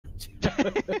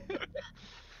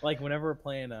Like whenever we're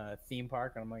playing a theme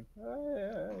park, I'm like,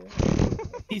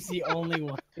 he's the only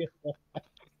one.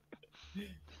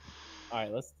 All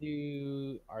right, let's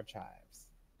do Archives.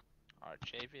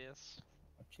 Archavius.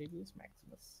 Archavius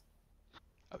Maximus.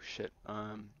 Oh shit.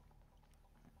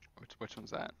 Which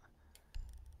one's that?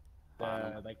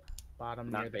 The like bottom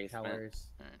Not near the basement. tellers.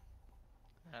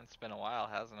 And it's been a while,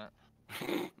 hasn't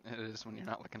it? It is when you're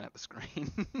not looking at the screen.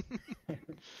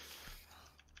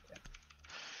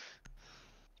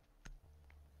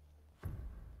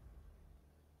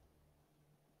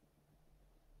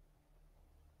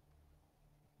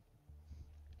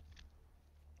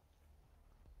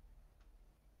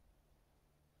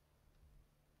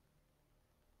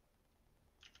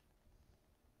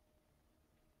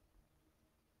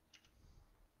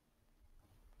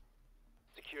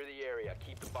 Secure the area.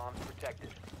 Keep the bombs protected.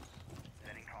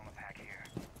 Setting trauma pack here.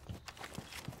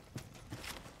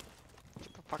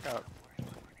 Get the fuck out. Oh,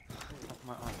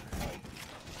 my arm.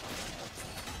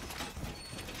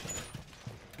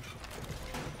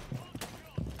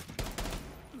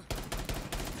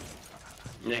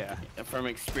 Nick, Yeah. from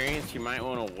experience, you might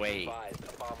want to wait Advise,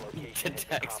 a bomb to location has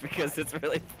been text because compromised. it's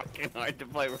really fucking hard to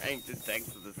play ranked and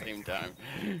text at the same time.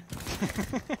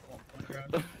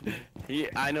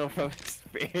 I know from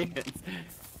experience.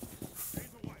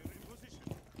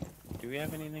 Do we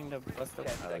have anything to bust up?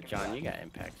 10 Oh, seconds John, left. you got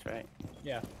impacts, right?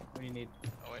 Yeah. What do you need?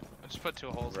 Oh wait, I just put 2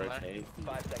 holes in there. Rotate.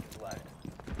 5 seconds left.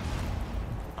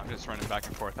 I'm just running back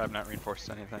and forth. I have not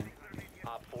reinforced anything.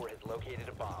 Op 4 has located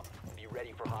a bomb. Be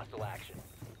ready for hostile action.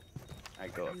 I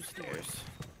go upstairs.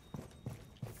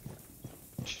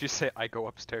 Did you say I go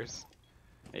upstairs?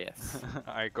 Yes.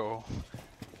 I go.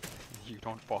 You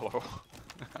don't follow.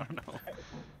 I don't know.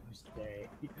 Stay.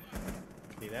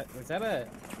 See that? Was that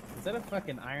a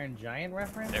fucking Iron Giant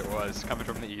reference? It was coming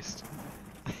from the east.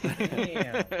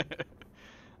 Damn.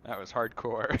 That was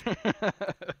hardcore.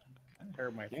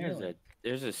 Hurt my There's feelings.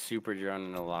 there's a super drone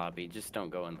in the lobby. Just don't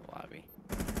go in the lobby.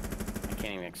 I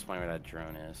can't even explain what that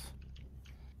drone is.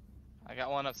 I got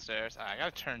one upstairs. I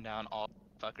gotta turn down all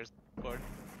fuckers board.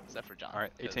 Except for John.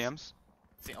 Alright, 'cause ATMs.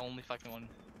 It's the only fucking one.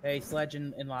 Hey, Sledge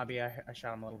in lobby. I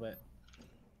shot him a little bit.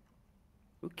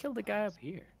 Who killed the guy up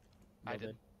here? I Little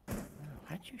did. bit. Oh,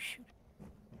 how'd you shoot?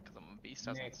 Because I'm a beast.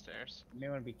 I was on Nick. the stairs. You may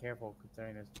want to be careful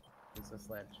considering there's a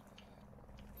Sledge.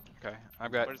 Okay,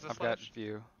 I've got Where's the I've got sledge?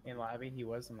 view. In lobby, he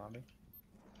was in lobby.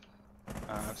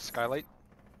 Skylight,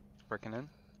 breaking in.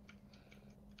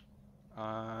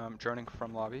 Droning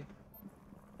from lobby.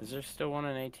 Is there still one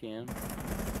in ATM?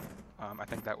 I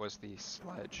think that was the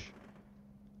sledge.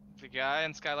 The guy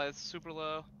in Skylight is super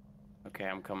low. Okay,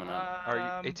 I'm coming up.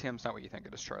 ATM's not what you think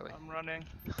it is, Charlie. I'm running.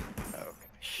 Okay.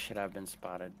 Shit, I've been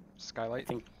spotted. Skylight.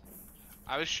 think-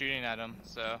 I was shooting at him,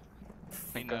 so he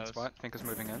Think good knows. spot. Think is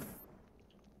moving in.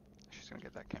 She's gonna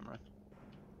get that camera.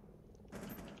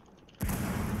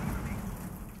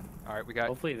 All right, we got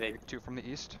Hopefully they. 2 from the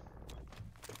east.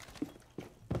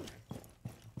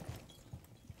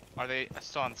 Are they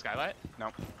still on Skylight? No,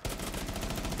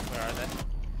 Where are they?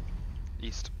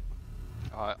 east.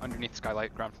 Underneath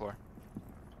Skylight, ground floor.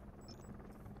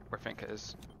 Where Finka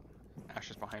is. Ash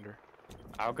is behind her.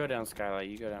 I'll go down Skylight.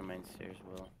 You go down main stairs,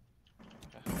 Will.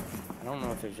 I don't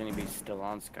know if there's anybody still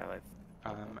on Skylight.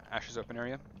 Ash's open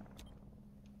area.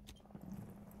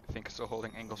 Finka's still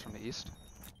holding angles from the east,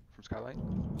 from Skylight.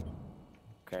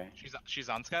 Okay. She's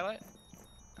on Skylight?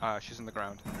 She's in the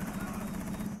ground.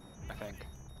 I think.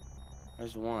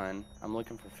 There's one. I'm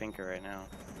looking for Finker right now.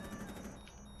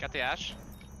 Got the Ash?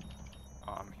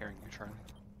 Oh, I'm hearing you, Charlie.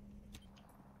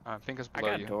 Finka's I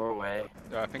below got you. doorway.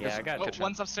 Finka's Yeah, I got Oh, kitchen.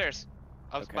 one's upstairs.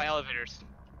 Up Okay. by elevators.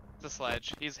 The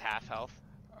sledge. He's half health.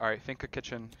 Alright, Finka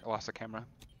kitchen. I lost the camera.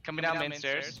 Coming down main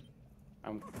stairs.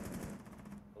 I'm.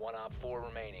 One Op 4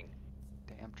 remaining.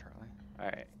 Damn, Charlie.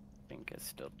 Alright. Finker's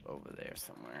still over there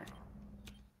somewhere.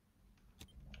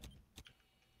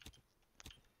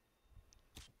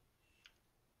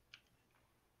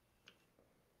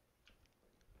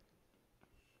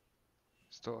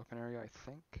 Still open area, I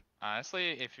think.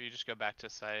 Honestly, if you just go back to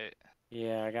site,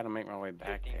 Yeah, I gotta make my way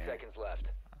back 15 there. seconds left.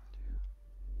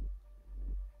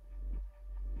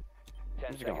 10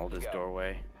 I'm just gonna hold seconds this to go.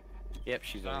 doorway. Yep,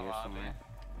 she's over Not here lobby. somewhere.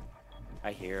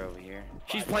 I hear her over here.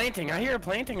 She's planting! I hear her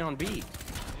planting on B!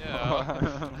 yeah.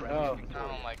 Oh.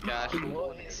 Oh my gosh.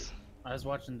 Nice. I was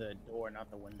watching the door, not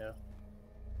the window.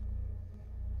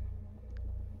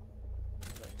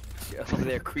 Over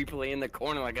there creepily in the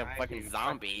corner like a fucking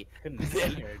zombie. Couldn't see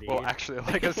her, dude. Well, actually,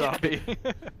 like a zombie.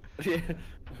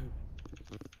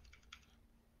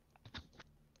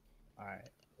 Alright.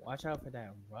 Watch out for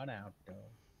that run out, though.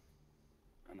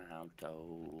 I'm out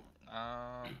though.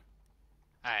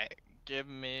 Give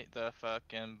me the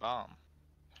fucking bomb.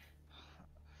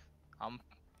 I'm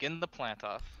getting the plant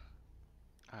off.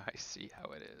 I see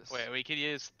how it is. Wait, we could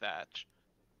use thatch.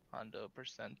 100%.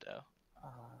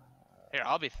 Here,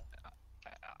 I'll be.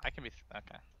 I can be.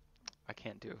 Okay. I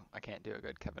can't do a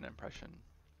good Kevin impression.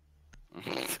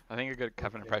 I think a good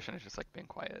Kevin impression is just like being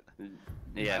quiet.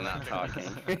 Yeah, not talking.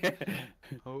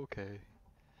 Okay.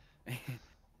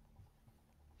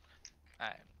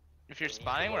 Alright. If you're We need to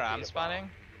spawning where I'm locate a bomb. spawning,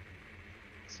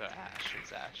 so Ash,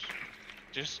 it's Ash.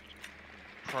 Just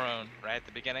prone right at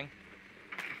the beginning.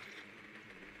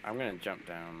 I'm gonna jump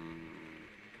down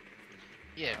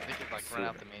Yeah, if they could like run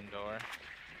out the main door.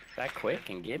 that quick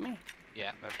and get me.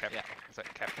 Yeah, Cap, yeah. Is that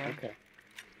Capcan? Okay,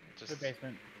 Just The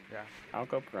basement. Yeah. I'll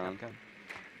go prone. Capcan.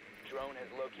 Drone has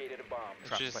located a bomb. It's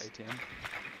Traps just- by ATM.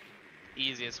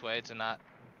 easiest way to not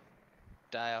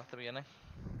die off the beginning.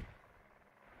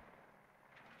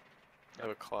 I have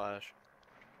a clash.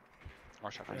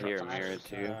 Watch out for I traps. hear a mirror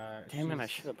too. Damn it! I she's-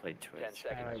 should have played 10 Twitch.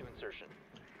 seconds to insertion.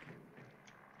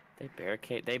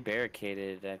 They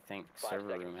barricaded. I think 5 server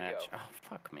seconds room to hatch. go. Oh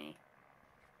fuck me.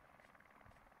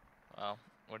 Well,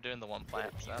 we're doing the one The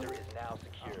plant, so diffuser is now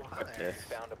secured. Fuck this.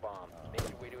 You found a bomb. Make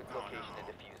your way to its location and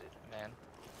defuse it. man,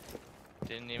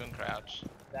 didn't even crouch.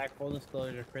 Zach, full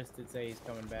disclosure, Chris did say he's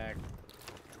coming back.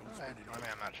 I mean,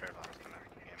 I'm not sure if I was gonna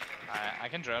game. I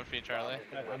can drone for you, Charlie.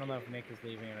 I don't know if Nick is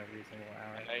leaving in every single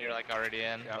I hour. know you're like already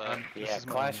in, Yeah, but this Yeah, is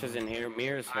my- Clash is in here.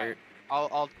 Mirrors hurt.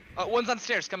 I'll. Oh, one's on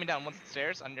stairs, coming down. One's on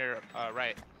stairs on your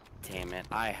right. Damn it!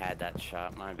 I had that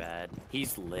shot. My bad.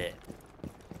 He's lit.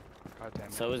 God damn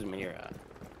it. So is Mira.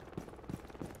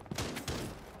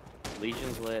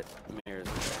 Legion's lit. Mira's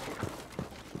lit.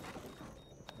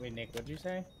 Wait, Nick, what'd you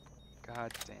say?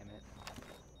 God damn it.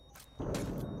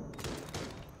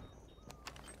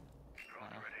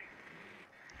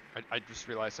 I just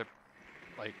realized I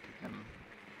like him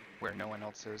where no one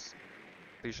else is.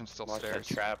 Legion's still Watch stairs.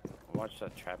 that trap. Watch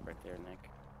that trap right there, Nick.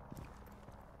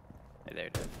 Hey, there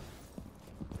it is.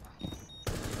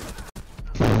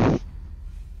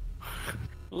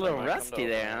 A little might come rusty to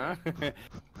there, huh?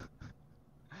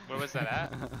 Where was that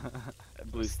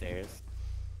at? Blue stairs.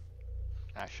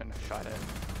 I shouldn't have shot it.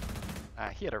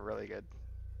 He had a really good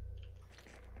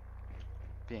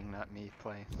being not me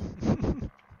play. Does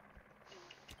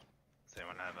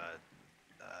anyone have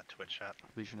a Twitch chat?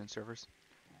 Legion and servers.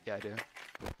 Yeah, I do.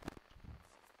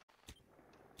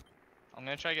 I'm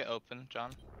gonna try to get open,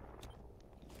 John.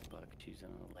 Buck choosing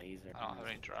a laser. I don't have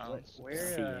any drones. Where?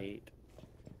 C8.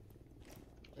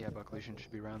 Yeah, Buck Legion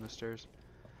should be around the stairs.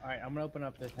 Alright, I'm gonna open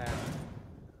up this hatch.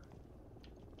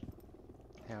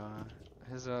 Yeah,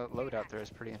 his load out there is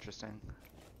pretty interesting.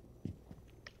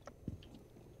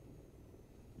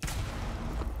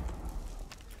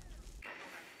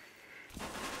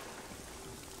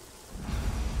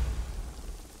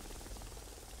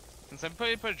 Can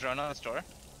somebody put a drone on this door?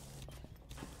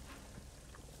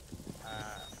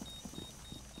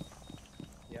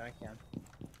 Yeah, I can.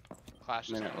 Clash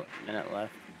is Minute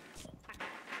left.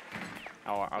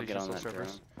 I'll get Legion on still that servers.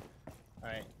 drone.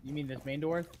 Alright, you mean this main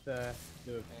door? The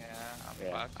Yeah, I'm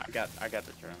Yeah, fucked. I got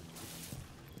the drone.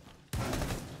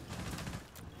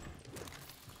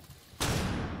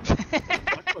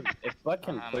 If Buck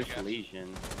can Oh my push gosh.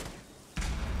 Legion.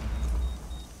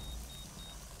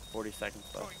 40 seconds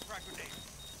left.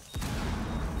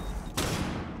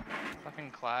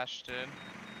 Fucking Clash, dude.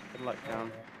 Good luck,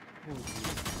 Tom.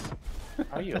 Ooh,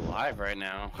 How are you alive right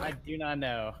now? I do not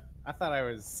know. I thought I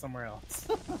was somewhere else.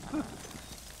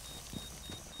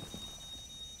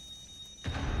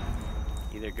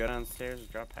 Either go downstairs or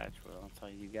drop hatch, Will. That's all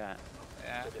you got.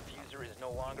 Yeah. The diffuser is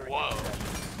no longer in Whoa. your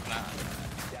possession. Nah.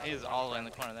 Down He's to all the way one in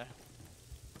the friendly. corner there.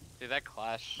 Dude, that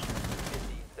Clash.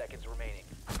 15 seconds remaining.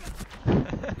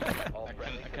 All I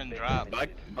friendlies have couldn't been drop.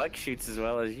 eliminated. Buck shoots as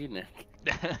well as you, Nick.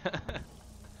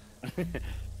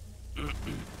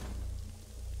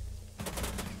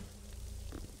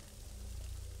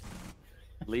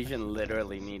 Legion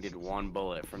literally needed one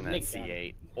bullet from that Nick's gun.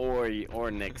 C8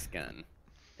 or Nick's gun,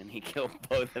 and he killed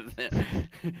both of them.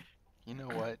 You know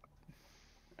what?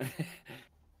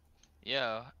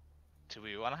 Yo, do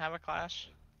we want to have a Clash?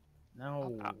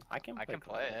 No. I can I can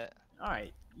play it.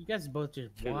 Alright, you guys both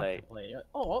just Too want late. to play it.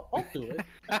 Oh, I'll do it.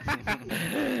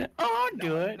 it. Oh, I'll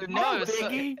do it. No, Oh, it was so-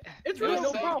 Biggie. It's It really was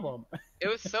no so- problem. It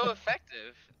was so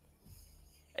effective.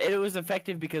 It was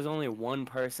effective because only one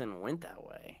person went that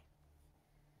way.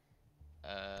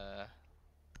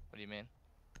 What do you mean?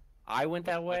 I went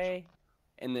that way,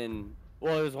 and then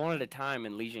well, it was one at a time,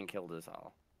 and Legion killed us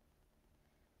all.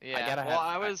 Yeah. gotta Well,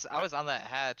 have- I was on that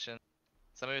hatch and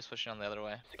somebody was pushing on the other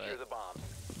way, but Secure the bomb.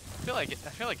 I feel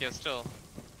like it was still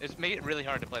It's made it really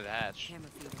hard to play the hatch. Camera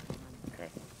feed is behind. Okay.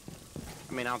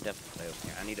 I mean, I'll definitely play over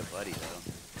here. I need a buddy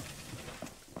though.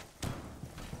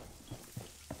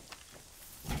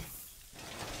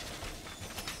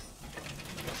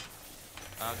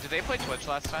 Did they play Twitch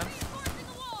last time?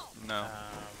 No. Um,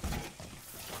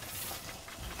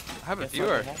 I have a Guess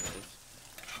viewer. I'll have this.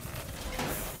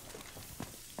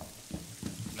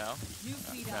 No. New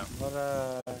feed No. up.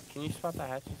 But can you spot the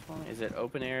hatches for me? Is it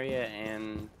open area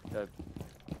and the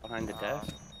behind the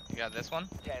desk? You got this one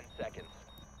 10 seconds.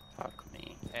 Fuck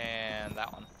me. and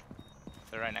that one.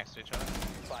 They're right next to each other.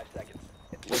 5 seconds.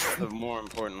 What's the more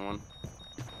important one?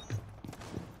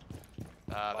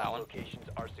 That Bomb one. locations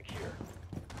are secure.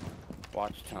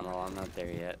 Watch tunnel. I'm not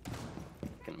there yet.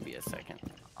 Gonna be a second.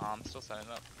 I'm still setting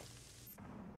it up.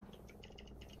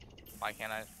 Why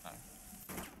can't I?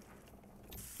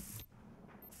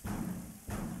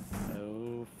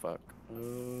 Oh fuck.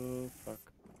 Oh fuck.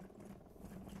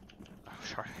 Oh,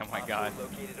 sorry. Oh my Op god. 4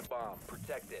 located a bomb.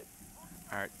 Protect it.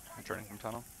 Alright, I'm turning from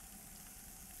tunnel.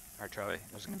 Alright, Charlie,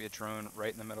 there's gonna be a drone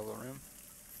right in the middle of the room.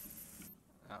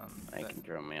 They can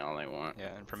drill me all they want.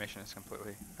 Yeah, information is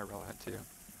completely irrelevant to you.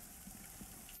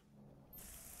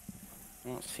 I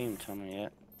don't see him tunnel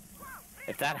yet.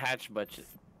 If that hatch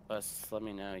busts, let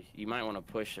me know. You might want to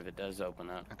push if it does open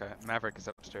up. Okay, Maverick is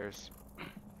upstairs.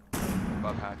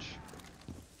 Above hatch.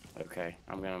 Okay,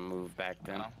 I'm gonna move back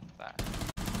then. No, that.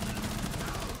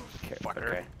 Fucker.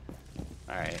 Okay.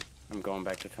 Alright, I'm going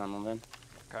back to tunnel then.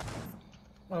 Okay.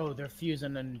 oh, they're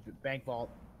fusing in bank vault.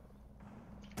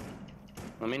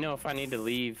 Let me know if I need to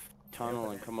leave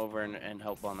tunnel and come over and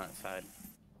help on that side.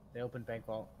 They opened bank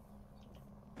vault.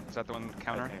 Is that the one with the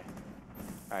counter? Okay.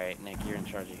 Alright, Nick, you're in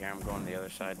charge of here. I'm going to the other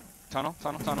side. Tunnel,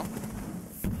 tunnel, tunnel.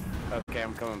 Okay,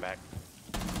 I'm coming back.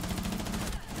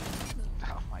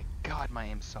 Oh my god, my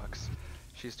aim sucks.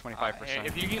 She's 25%. Here,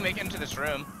 if you can make it into this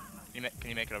room, can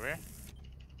you make it over here?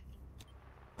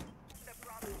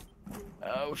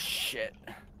 Oh shit.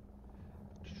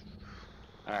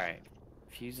 Alright.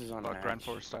 Fuses on Ground hatch.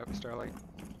 floor starlight.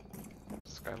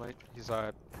 Skylight. He's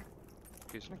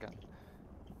fusing again.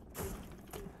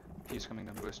 Fuse coming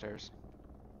down the blue stairs.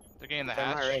 They're getting the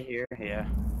Am I hatch. right here? Yeah.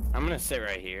 I'm gonna sit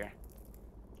right here.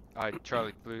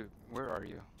 Charlie, blue, where are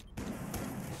you?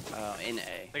 In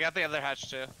A. They got the other hatch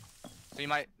too. So you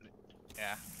might,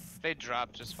 yeah. If they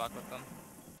drop, just fuck with them.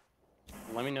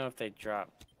 Let me know if they drop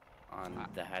on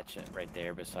the hatch right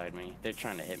there beside me. They're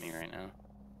trying to hit me right now.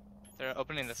 They're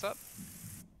opening this up.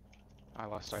 I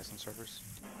lost ice on servers.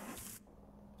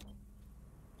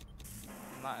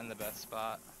 I'm not in the best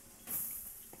spot.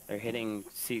 They're hitting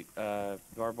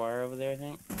barbed wire over there, I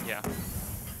think. Yeah.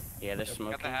 Yeah, they're Got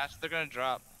smoking. the hatch. They're gonna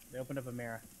drop. They opened up a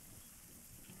mirror.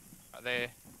 Are they?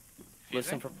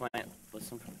 Listen fusing? for plant.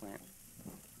 Listen for plant.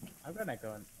 I've got that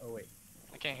going. Oh wait,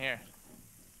 I can't hear.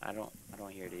 I don't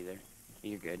hear it either.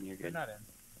 You're good. You're you're good. not in.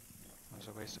 That was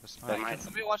a waste of a That snipe. might- Can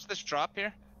somebody watch this drop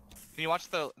here? Can you watch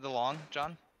the long,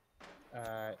 John?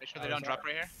 Make sure they don't drop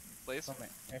right here, please. Oh,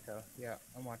 echo. Yeah,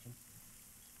 I'm watching.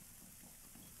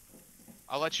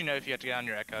 I'll let you know if you have to get on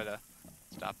your echo to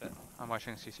stop it. I'm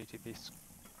watching CCTVs.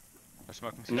 They're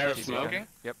smoking And they're CCTV. smoking?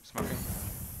 Yep, smoking.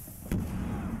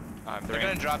 They're They're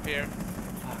gonna in. drop here.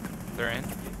 They're in.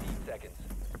 15 seconds.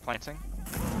 They're planting.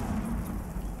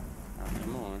 Not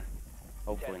anymore. 10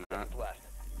 Hopefully not. seconds left.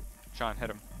 Sean, hit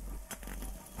him.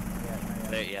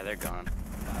 Yeah, They're gone.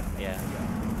 Yeah.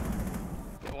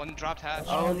 The one dropped hatch.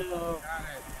 Oh no.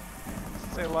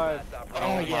 Stay alive. Last operator.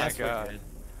 Oh my yes, we're God. good.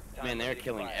 Time Man, they're to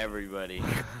killing expire. everybody.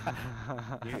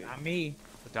 Not me.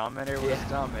 The Dominator was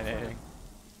dominating.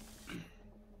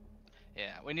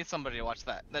 Yeah, we need somebody to watch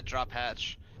that drop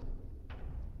hatch.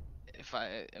 If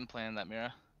I am playing that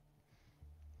mirror.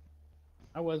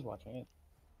 I was watching it,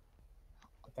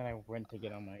 but then I went to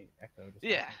get on my echo. Just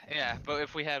Yeah, yeah. But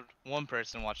if we had one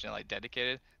person watching it like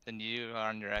dedicated, then you are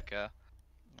on your echo.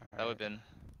 That would have been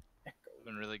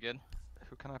really good.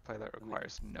 Who can I play that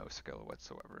requires no skill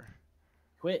whatsoever?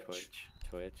 Twitch.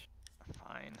 Twitch.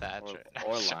 Fine. That's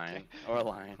Or Lion. Or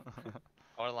Lion.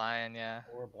 Or Lion, yeah.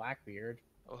 Or Blackbeard.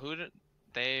 Well, who did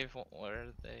Dave? Where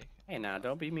did they? Hey now,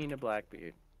 don't be mean to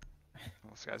Blackbeard.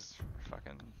 This guy's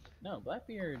fucking. No,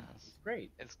 Blackbeard is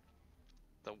great.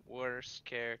 The worst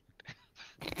character.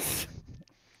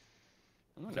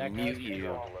 I'm gonna Jack mute knows you.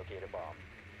 Bomb, locate a bomb.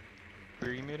 Who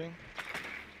are you muting?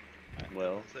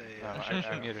 Will. It's a,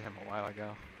 I muted him a while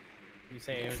ago. You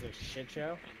say it was a shit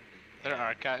show? Their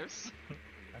archives.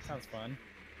 That sounds fun.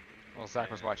 Well, Zach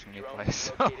was watching me Drone play, has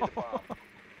so. located a bomb.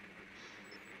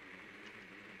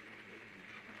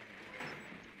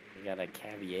 We got a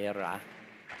Caviera.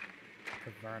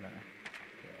 Caverna.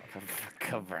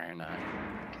 Caverna.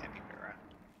 Capybara.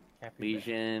 Cappy back.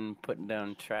 Legion putting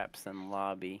down traps in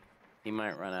lobby. He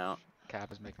might run out.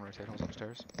 Cap is making rotationals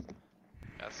upstairs.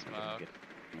 Got I'm gonna smoke.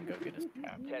 go get his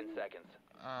cap. 10 seconds.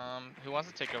 Who wants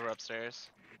to take over upstairs?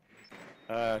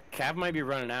 Cav might be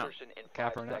running out. Insertion in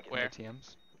Cap 5 running out. seconds. Where?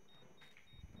 ATMs.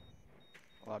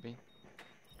 Lobby.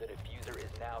 The diffuser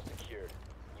is now secured.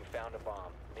 You found a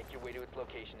bomb. Make your way to its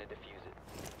location and defuse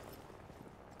it.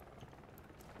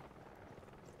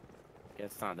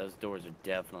 Guess not. Those doors are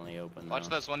definitely open. Watch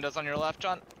though. those windows on your left,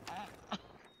 John.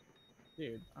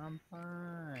 Dude, I'm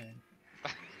fine.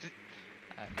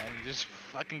 Man, you just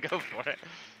fucking go for it.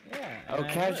 Yeah. Oh, and I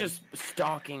Cav's would. just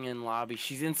stalking in lobby.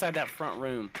 She's inside that front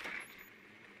room.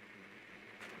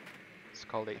 It's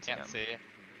called I ATM. can't see.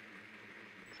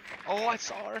 Oh, I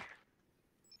saw her.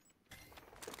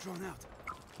 Drawn out.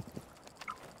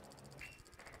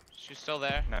 She's still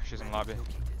there. No, she's in lobby.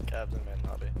 Cabs in main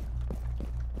lobby.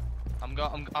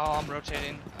 I'm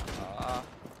rotating.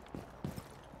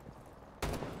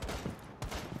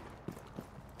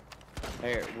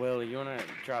 Here, Will, you wanna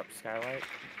drop skylight?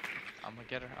 I'm gonna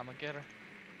get her.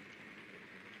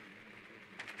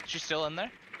 She's still in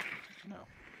there? No.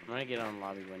 I'm gonna get on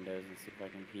lobby windows and see if I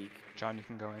can peek. John, you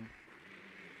can go in.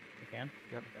 You can?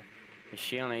 Yep. Is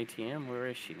she on ATM? Where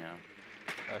is she now?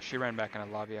 She ran back in the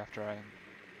lobby after I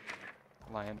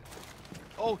landed.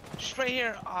 Oh, she's right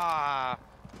here.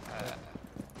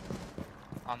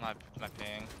 On my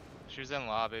ping. She was in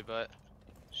lobby, but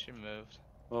she moved.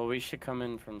 Well, we should come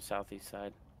in from southeast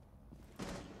side.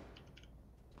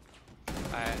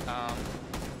 Alright,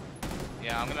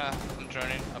 yeah, I'm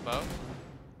droning above.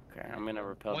 Okay, I'm gonna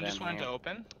repel One down just wanted here. to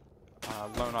open.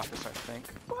 Loan office, I think.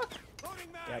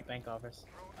 Yeah, bank office.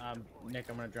 Nick,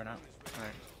 I'm gonna drone out.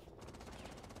 Alright.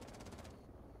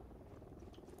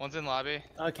 One's in lobby.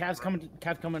 Cav's coming,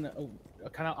 kind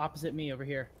of opposite me over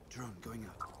here. Drone going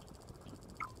up.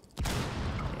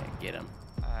 Yeah, get him.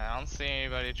 I don't see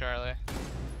anybody, Charlie.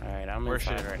 Alright, I'm Where's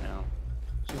inside she? right now.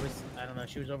 She was, I don't know,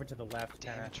 she was over to the left,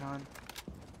 Damn kinda it, John.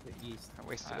 to the east. I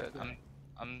wasted it.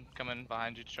 I'm coming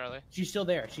behind you, Charlie. She's still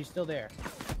there, she's still there.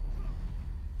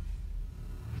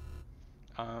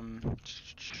 I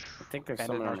think there's Bandit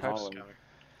someone in archives? hall.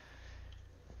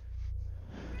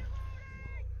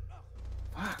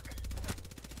 Fuck.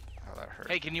 Oh, that hurt.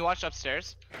 Hey, can you watch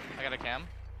upstairs? I got a cam.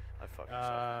 I fucking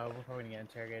suck. We're probably gonna get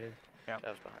interrogated. Cab's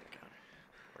behind the counter.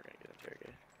 We're gonna get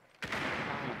interrogated.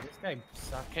 Dude, this guy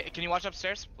sucks. Hey, can you watch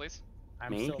upstairs, please?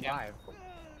 I'm Me? still Yeah.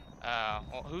 alive.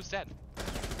 Well, who's dead?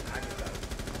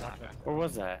 Watch Okay. it. Where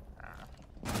was that?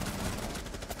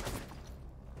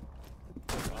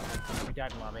 We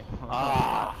died in lobby.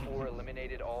 Ah! 4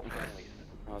 eliminated all friendlies.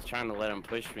 I was trying to let him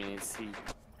push me and see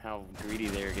how greedy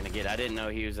they were gonna get. I didn't know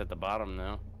he was at the bottom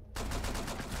though.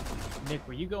 Nick,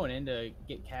 were you going in to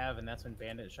get Cav and that's when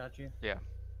Bandit shot you? Yeah.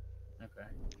 Okay.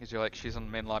 Because you're like, she's on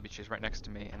the main lobby, she's right next to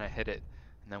me, and I hit it,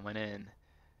 and then went in,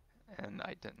 and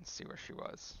I didn't see where she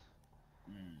was.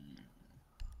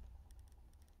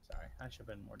 Sorry, I should have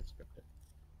been more descriptive.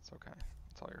 It's okay.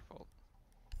 It's all your fault.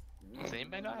 Does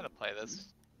anybody know how to play this?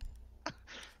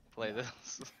 Play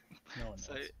this. No one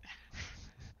So- knows.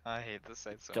 I hate this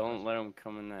site so Don't much. let him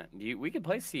come in that. We could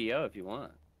play CEO if you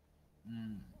want.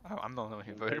 Oh, I'm the only one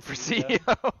who You voted for play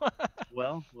CEO.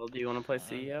 Well, do you want to play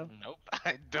CEO? Nope,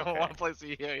 I don't Okay. want to play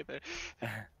CEO either.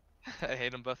 I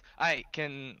hate them both.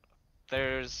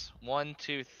 There's 1,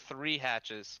 2, 3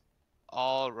 hatches,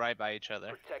 all right by each other.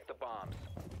 Protect the bombs.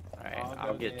 Alright, I'll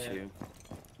I'll go get get- two.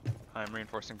 I'm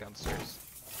reinforcing downstairs.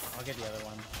 I'll get the other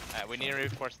one. Alright, we need to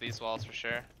reinforce these walls for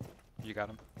sure. You got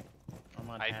him. I'm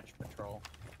on I- hatch patrol.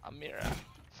 I'm Mira.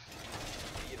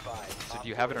 Be advised. So Op do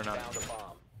you have it or 4 not? Found a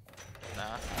bomb.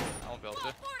 Nah, I won't be able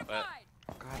to. But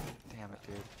God damn it,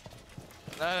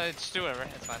 dude. no, just do whatever.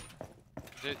 It's fine.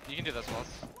 You can do those walls.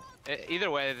 Either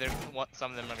way,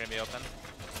 some of them are gonna be open.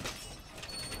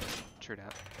 True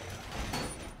that.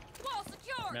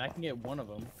 I mean, I can get one of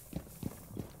them.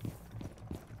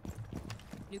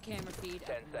 New camera feed.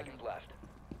 10 up and seconds running. left.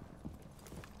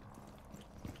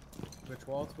 Which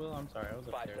walls, Will? I'm sorry, I was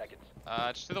 5 upstairs.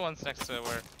 seconds. Just do the ones next to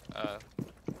where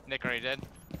Nick already did.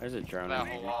 There's a drone That in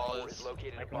whole here. wall Op 4 is.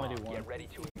 located I a can only bomb. do one. Get ready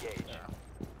to engage.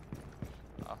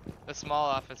 Oh, the small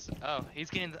office. Oh, he's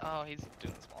getting. Oh, he's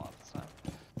doing the small office now.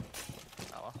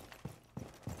 Oh well.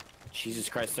 Jesus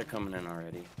Christ, they're coming in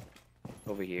already.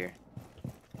 Over here.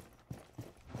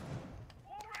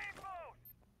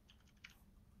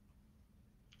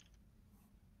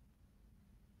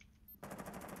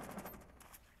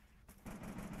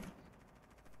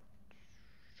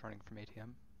 Running from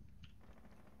ATM.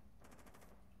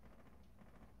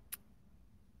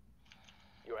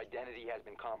 Your identity has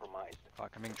been compromised.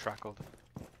 Fuck, I'm being trackled.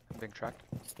 I'm being tracked.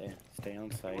 Stay on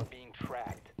You site. are being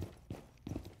tracked.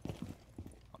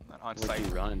 On Where'd site. you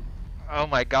run? Oh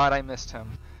my god, I missed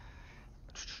him.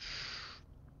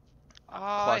 Oh,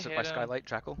 I Closet hit by him. Skylight,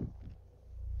 Jackal.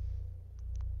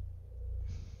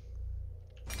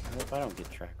 I hope I don't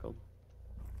get trackled.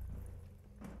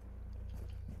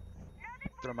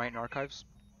 Thermite and archives.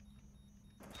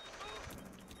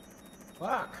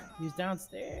 Fuck! He's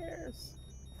downstairs.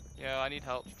 Yo, I need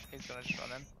help. He's gonna just run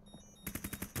in.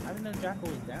 I didn't know Jackal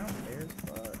was downstairs,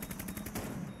 but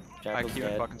Jackal's IQ and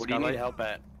dead. fucking What do you need Skylight. help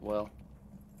at? Well,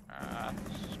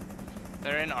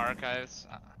 They're in archives.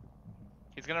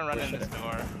 He's gonna run Where in should this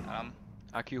door.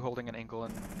 IQ holding an angle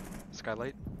in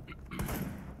Skylight.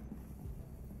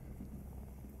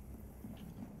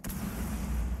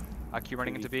 IQ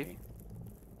running into B.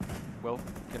 Will,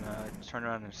 can turn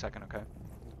around in a second, okay?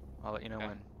 I'll let you know Okay.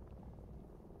 when.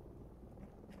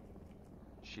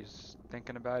 She's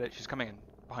thinking about it. She's coming in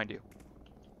behind you.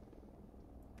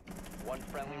 One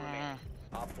friendly remaining.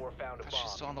 Op 4 found a bomb.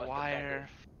 She's still on You the must defend wire.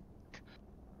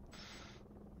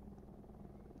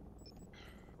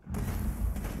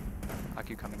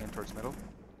 IQ coming in towards middle.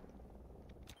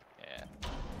 Yeah.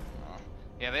 Oh.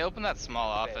 Yeah, they opened that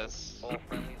small it. Failed. office. All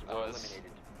friendlies That were was-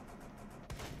 eliminated.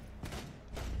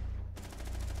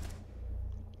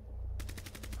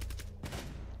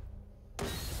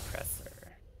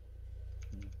 Presser.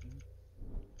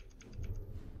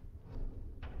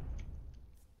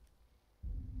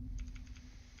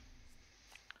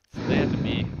 They had to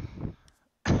be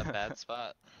a bad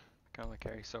spot. I can only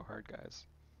carry so hard, guys.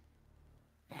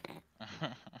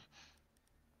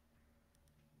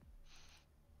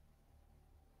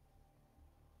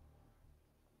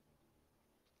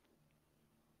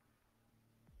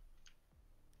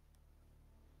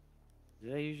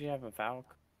 Do they usually have a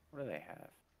Falcon? What do they have?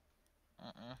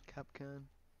 Capcan.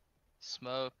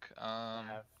 Smoke,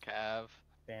 Cav,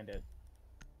 Bandit.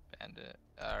 Bandit,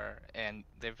 and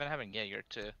they've been having Jaeger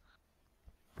too.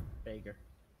 Baker.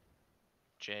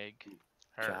 Jag.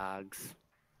 Her. Jogs.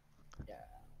 Yeah.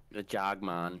 The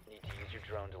Jogmon. Need to use your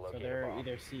drone to So locate a they're bomb.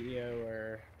 either CEO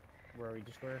or where we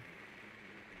just were.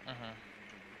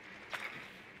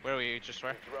 Where we just were?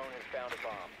 Your drone has found a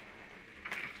bomb.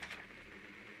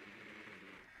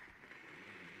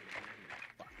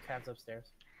 Fuck, Cav's upstairs.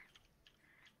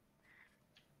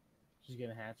 She's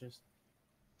getting hatches.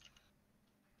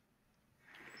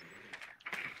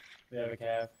 We have a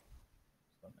Cav.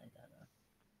 Something like that now.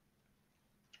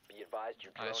 Be advised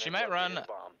your drone She has might run located a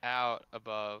bomb. out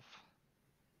above.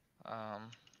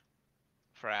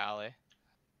 For alley.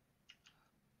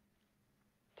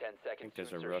 10 I seconds think to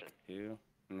there's a insertion. rook too.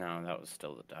 No, that was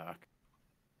still the dock.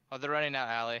 Oh, they're running out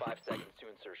alley. 5 seconds to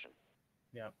insertion.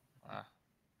 Yep.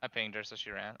 I pinged her, so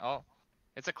she ran. Oh,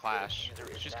 it's a clash. The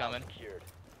diffuser is She's now coming. Secured.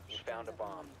 You found a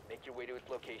bomb. Make your way to its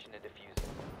location and defuse it.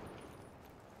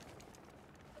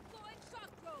 Deploying shock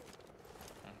drone.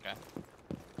 Okay.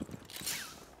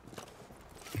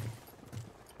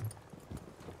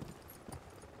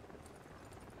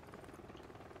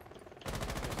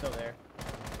 They're still there.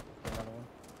 Another one.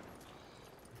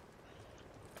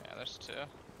 Yeah, there's two.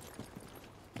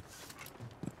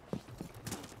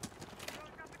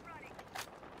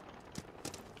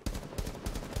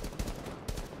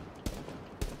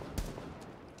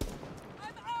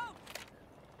 I'm out.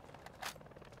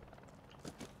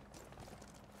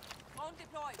 Bomb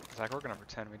deployed. Zach, we're gonna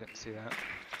pretend we didn't see that.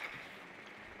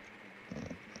 Wait,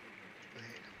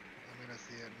 I'm gonna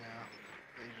see it now.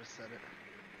 But you just said it.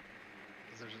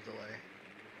 Cause there's a delay.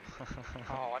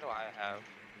 Oh, why do I have?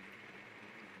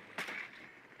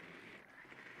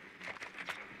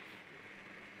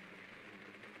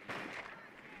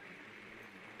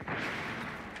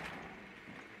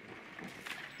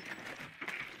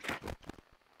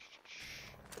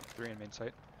 Three in main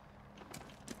site.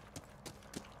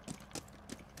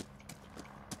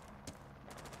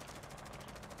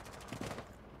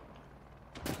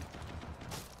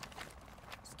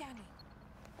 Scanning.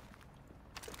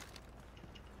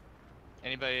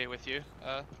 Anybody with you,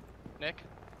 Nick?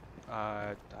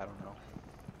 I don't know.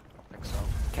 I don't think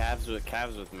so.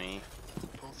 Cavs with me.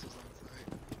 Pulse is on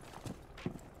site.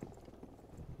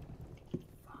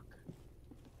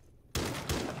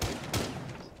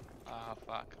 Oh,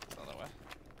 fuck. It's the other way.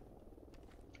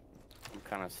 I'm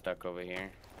kind of stuck over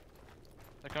here.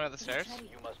 They're coming up the stairs?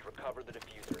 You must recover the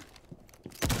diffuser.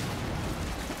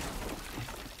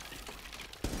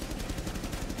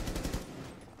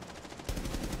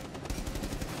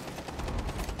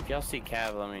 If y'all see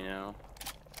Cav, let me know.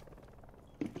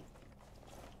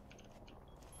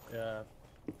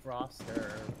 Frost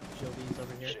or Shieldy's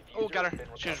over here. The Oh, diffuser got has her. been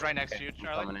She was recovered. right next to you,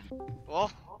 Charlie. Coming in.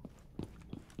 Well,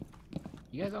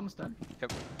 You guys almost done?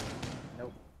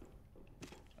 Nope.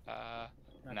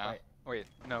 Not No. quite. Wait,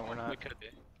 no, we're We not. could be.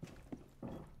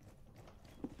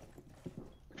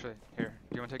 Actually, here.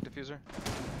 Do you want to take diffuser?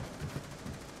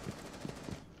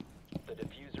 The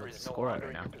diffuser What's is the no score longer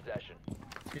right in your possession.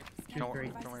 Two, Don't,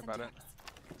 three. don't worry about it.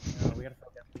 No, we gotta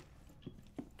focus.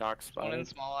 Doc One in spotted.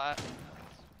 small at.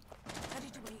 Ready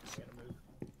to reach. Gotta move.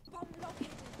 Bomb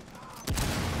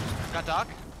located. Got Doc.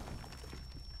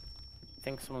 I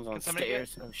think someone's on Can somebody get-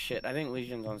 stairs. Oh shit, I think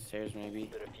Legion's on stairs maybe.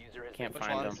 The diffuser has Can't been Which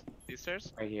find ones? them. These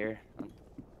stairs? Right here.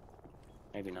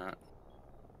 Maybe not.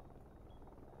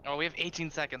 Oh, we have 18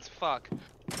 seconds. Fuck. Do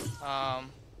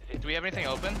we have anything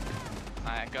open?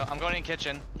 Alright, go. I'm going in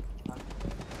kitchen.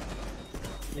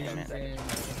 Legion's it. in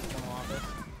small office.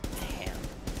 Damn. Yep,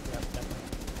 definitely.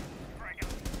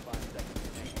 5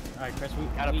 seconds. Alright, Chris, we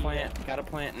Gotta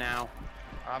plant now.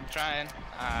 I'm trying.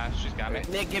 She's got me.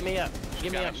 Nick, get me up.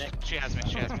 Get me Got up, Nick. She has me.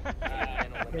 She has me.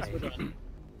 Chris, we're done.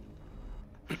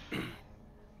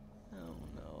 Oh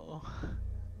no.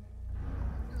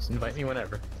 Just invite me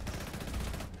whenever.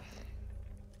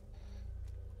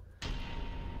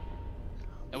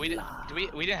 And we didn't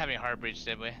have any heart breach,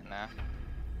 did we? Nah.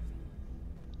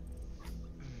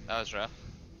 That was rough.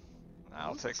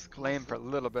 I'll take blame for a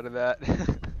little bit of that.